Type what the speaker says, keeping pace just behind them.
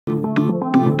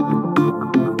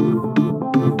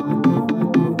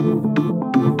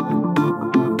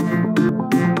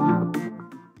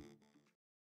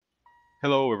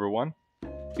Hello everyone!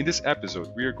 In this episode,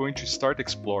 we are going to start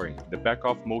exploring the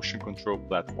Beckhoff motion control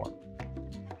platform.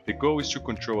 The goal is to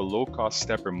control a low-cost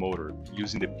stepper motor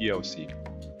using the PLC.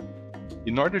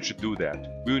 In order to do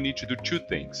that, we will need to do two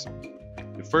things.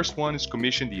 The first one is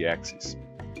commission the axis,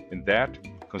 and that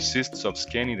consists of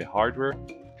scanning the hardware,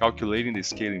 calculating the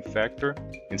scaling factor,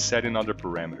 and setting other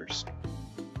parameters.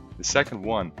 The second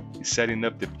one is setting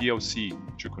up the PLC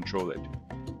to control it.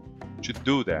 To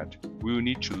do that, we will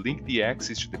need to link the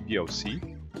axis to the PLC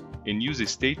and use a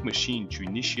state machine to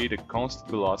initiate a constant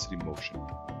velocity motion.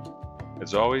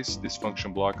 As always, this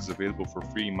function block is available for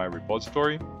free in my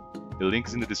repository. The link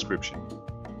is in the description.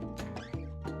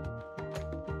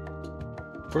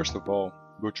 First of all,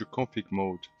 go to config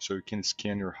mode so you can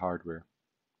scan your hardware.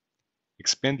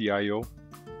 Expand the I/O,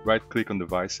 right-click on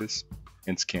devices,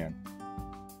 and scan.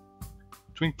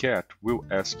 TwinCAT will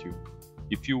ask you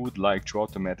if you would like to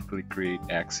automatically create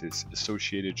axes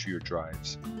associated to your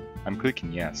drives. I'm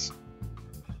clicking yes.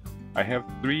 I have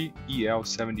three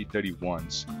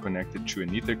EL7031s connected to an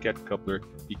EtherCAT coupler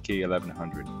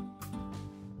EK1100.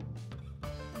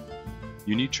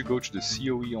 You need to go to the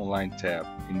COE Online tab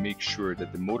and make sure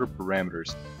that the motor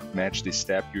parameters match the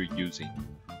step you're using.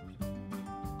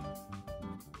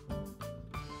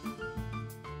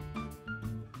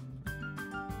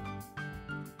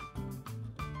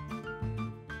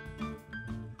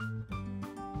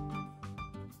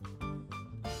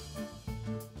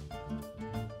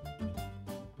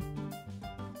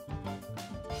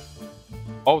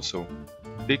 Also,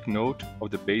 take note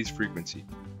of the base frequency.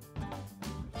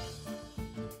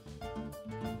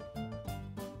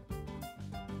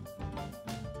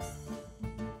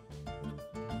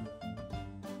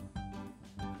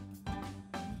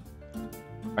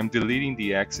 I'm deleting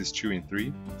the axes 2 and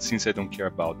 3 since I don't care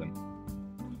about them.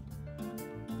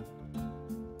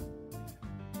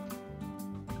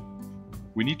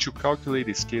 We need to calculate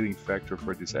a scaling factor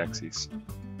for this axis.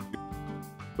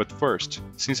 But first,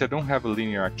 since I don't have a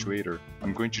linear actuator,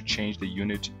 I'm going to change the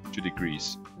unit to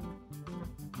degrees.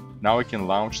 Now I can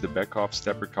launch the Beckhoff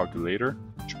stepper calculator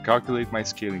to calculate my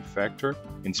scaling factor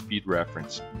and speed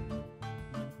reference.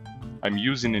 I'm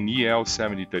using an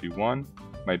EL7031,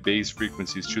 my base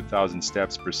frequency is 2000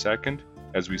 steps per second,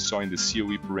 as we saw in the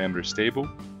COE parameters table.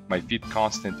 My feed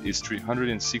constant is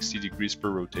 360 degrees per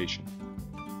rotation.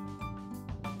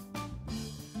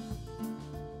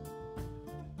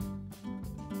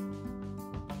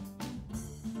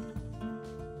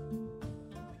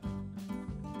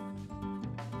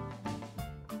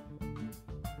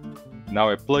 Now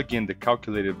I plug in the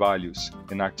calculated values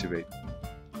and activate.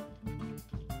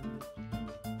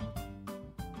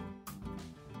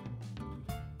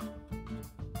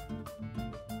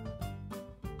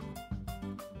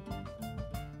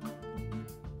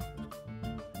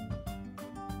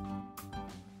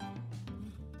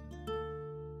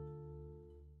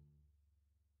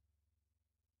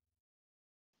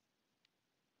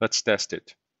 Let's test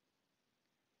it.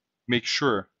 Make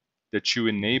sure that you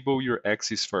enable your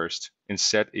axis first and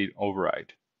set an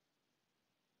override.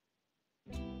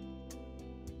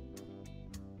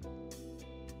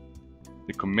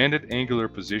 The commanded angular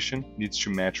position needs to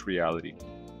match reality.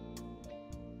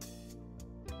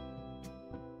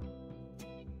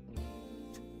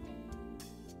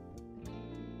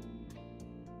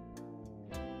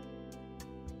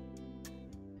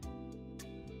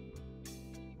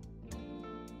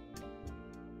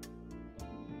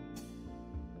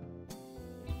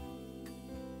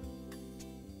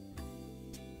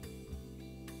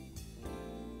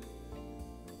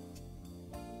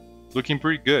 Looking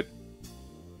pretty good.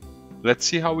 Let's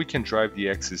see how we can drive the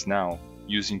axis now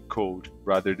using code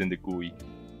rather than the GUI.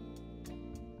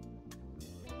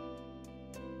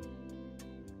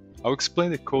 I'll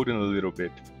explain the code in a little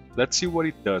bit. Let's see what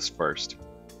it does first.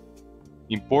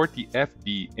 Import the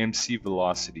FB-MC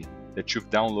velocity that you've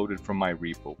downloaded from my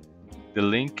repo. The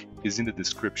link is in the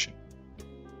description.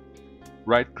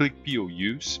 Right-click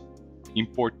POUs,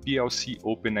 import PLC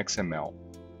OpenXML.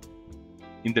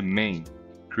 In the main,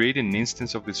 create an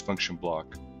instance of this function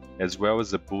block, as well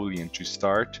as a boolean to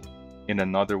start and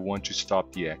another one to stop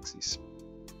the axis.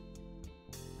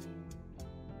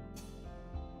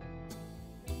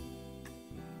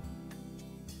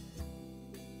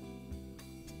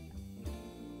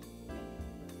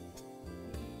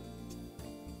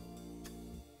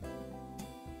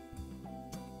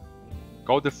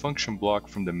 Call the function block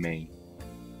from the main.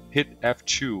 Hit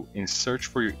F2 and search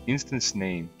for your instance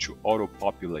name to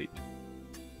auto-populate.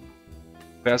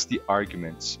 Pass the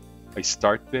arguments, a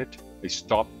start bit, a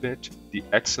stop bit, the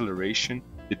acceleration,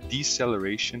 the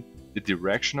deceleration, the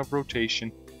direction of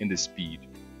rotation, and the speed.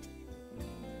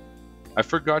 I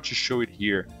forgot to show it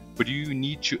here, but you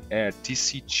need to add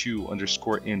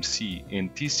tc2_mc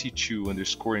and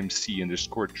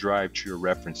tc2_mc_drive to your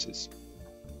references.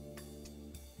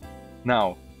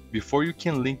 Now, before you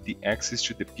can link the axis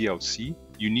to the PLC,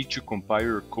 you need to compile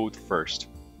your code first.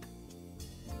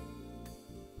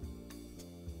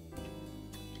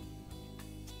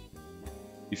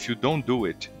 If you don't do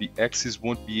it, the axis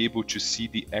won't be able to see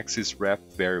the axis ref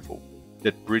variable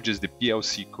that bridges the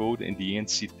PLC code and the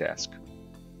NC task.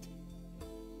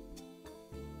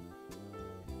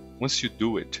 Once you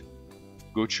do it,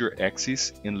 go to your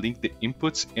axis and link the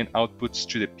inputs and outputs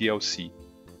to the PLC.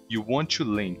 You want to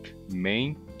link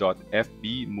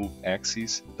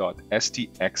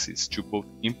main.fbmoveAxis.stAxis to both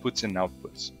inputs and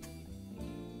outputs.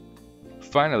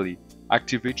 Finally,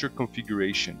 activate your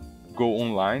configuration, go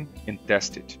online and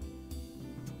test it.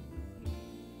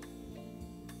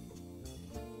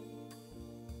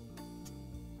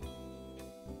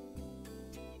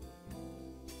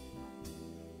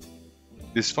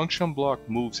 This function block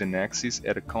moves an axis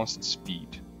at a constant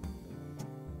speed.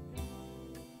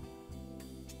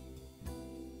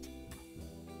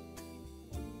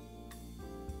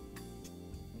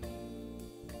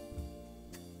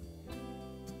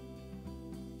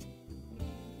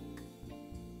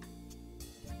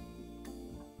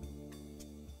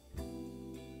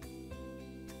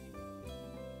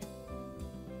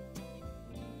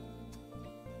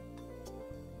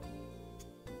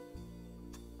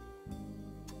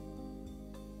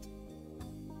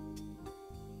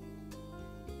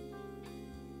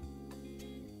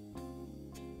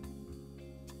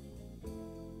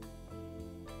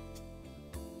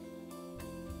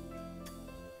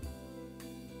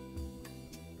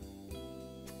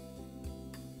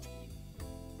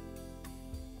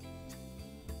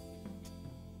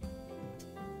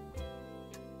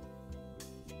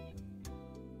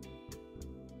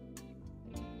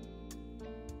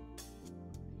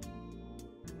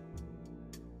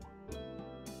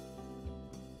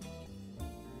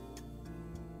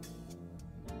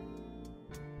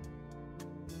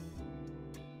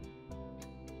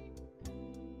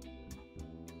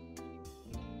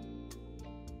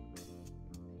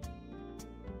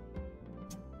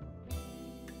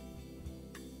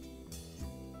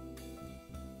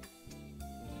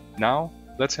 Now,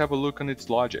 let's have a look on its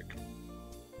logic.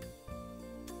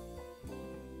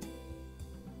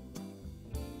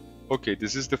 Okay,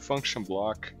 this is the function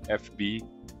block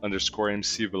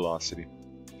fb_mc velocity.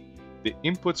 The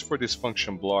inputs for this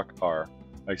function block are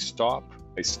a stop,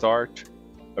 a start,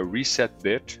 a reset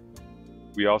bit.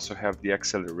 We also have the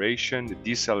acceleration, the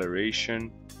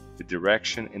deceleration, the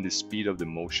direction, and the speed of the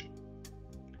motion.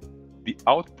 The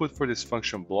output for this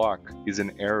function block is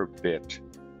an error bit.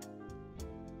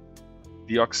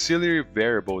 The auxiliary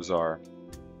variables are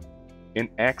an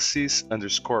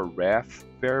axis_ref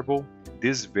variable.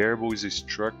 This variable is a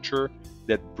structure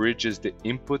that bridges the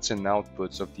inputs and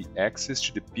outputs of the axis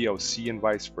to the PLC and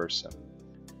vice versa.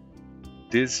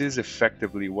 This is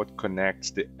effectively what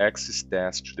connects the axis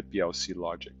task to the PLC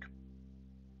logic.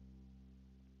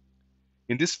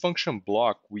 In this function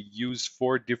block, we use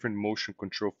 4 different motion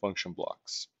control function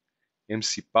blocks: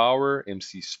 MC power,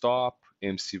 MC stop,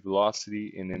 MC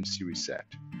velocity, and MC reset.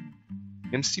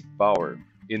 MC power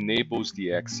enables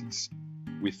the axis.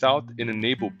 Without an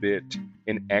enable bit,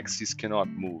 an axis cannot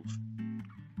move.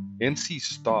 MC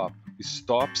stop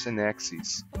stops an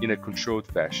axis in a controlled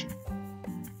fashion.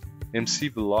 MC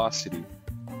velocity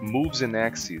moves an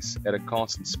axis at a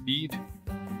constant speed,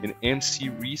 and MC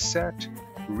reset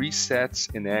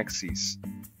resets an axis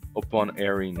upon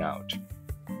airing out.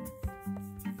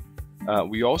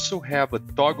 We also have a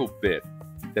toggle bit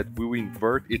that will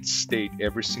invert its state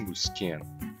every single scan,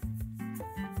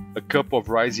 a couple of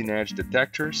rising edge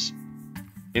detectors,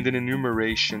 and an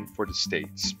enumeration for the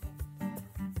states.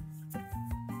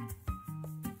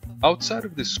 Outside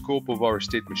of the scope of our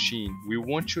state machine, we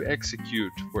want to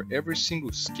execute for every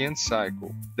single scan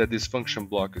cycle that this function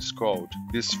block is called,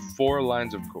 these 4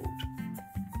 lines of code.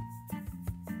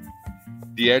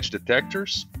 The edge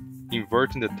detectors,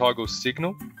 inverting the toggle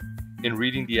signal, and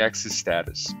reading the axis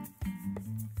status.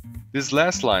 This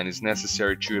last line is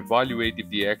necessary to evaluate if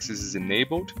the axis is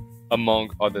enabled, among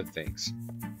other things.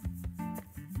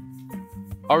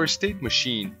 Our state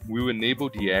machine will enable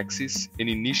the axis and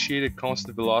initiate a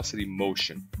constant velocity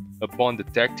motion upon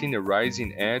detecting a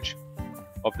rising edge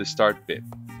of the start bit.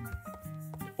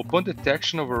 Upon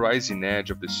detection of a rising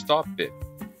edge of the stop bit,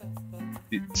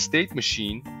 the state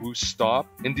machine will stop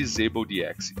and disable the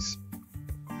axis.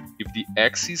 If the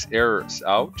axis errors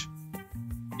out,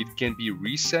 it can be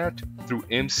reset through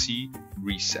MC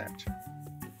reset.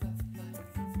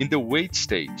 In the wait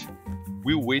state,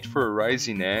 we'll wait for a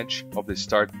rising edge of the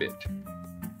start bit.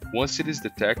 Once it is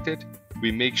detected,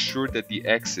 we make sure that the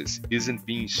axis isn't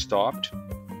being stopped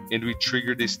and we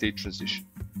trigger the state transition.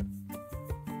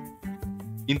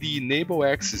 In the enable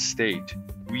axis state,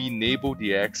 we enable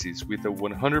the axis with a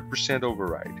 100%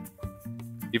 override.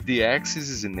 If the axis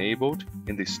is enabled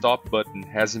and the stop button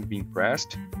hasn't been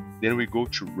pressed, then we go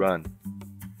to run.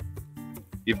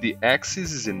 If the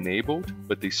axis is enabled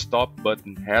but the stop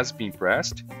button has been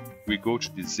pressed, we go to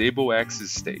disable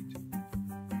axis state.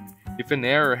 If an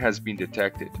error has been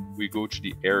detected, we go to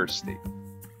the error state.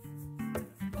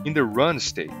 In the run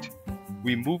state,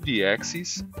 we move the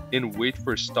axis and wait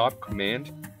for a stop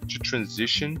command to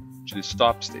transition to the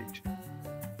stop state.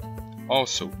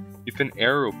 Also, if an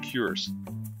error occurs,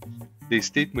 the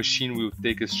state machine will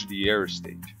take us to the error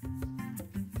state.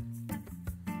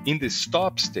 In the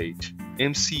stop state,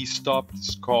 MC stop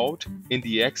is called and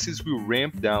the axis will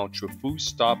ramp down to a full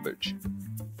stoppage,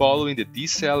 following the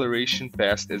deceleration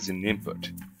passed as an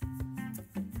input.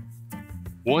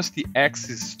 Once the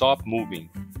axis stops moving,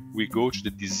 we go to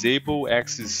the disable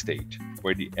axis state,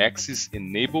 where the axis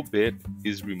enable bit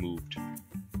is removed.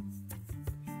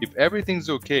 If everything's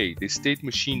okay, the state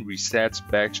machine resets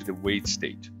back to the wait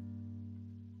state.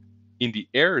 In the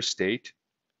error state,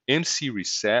 MC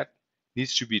reset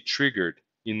needs to be triggered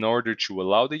in order to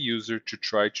allow the user to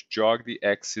try to jog the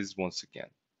axis once again.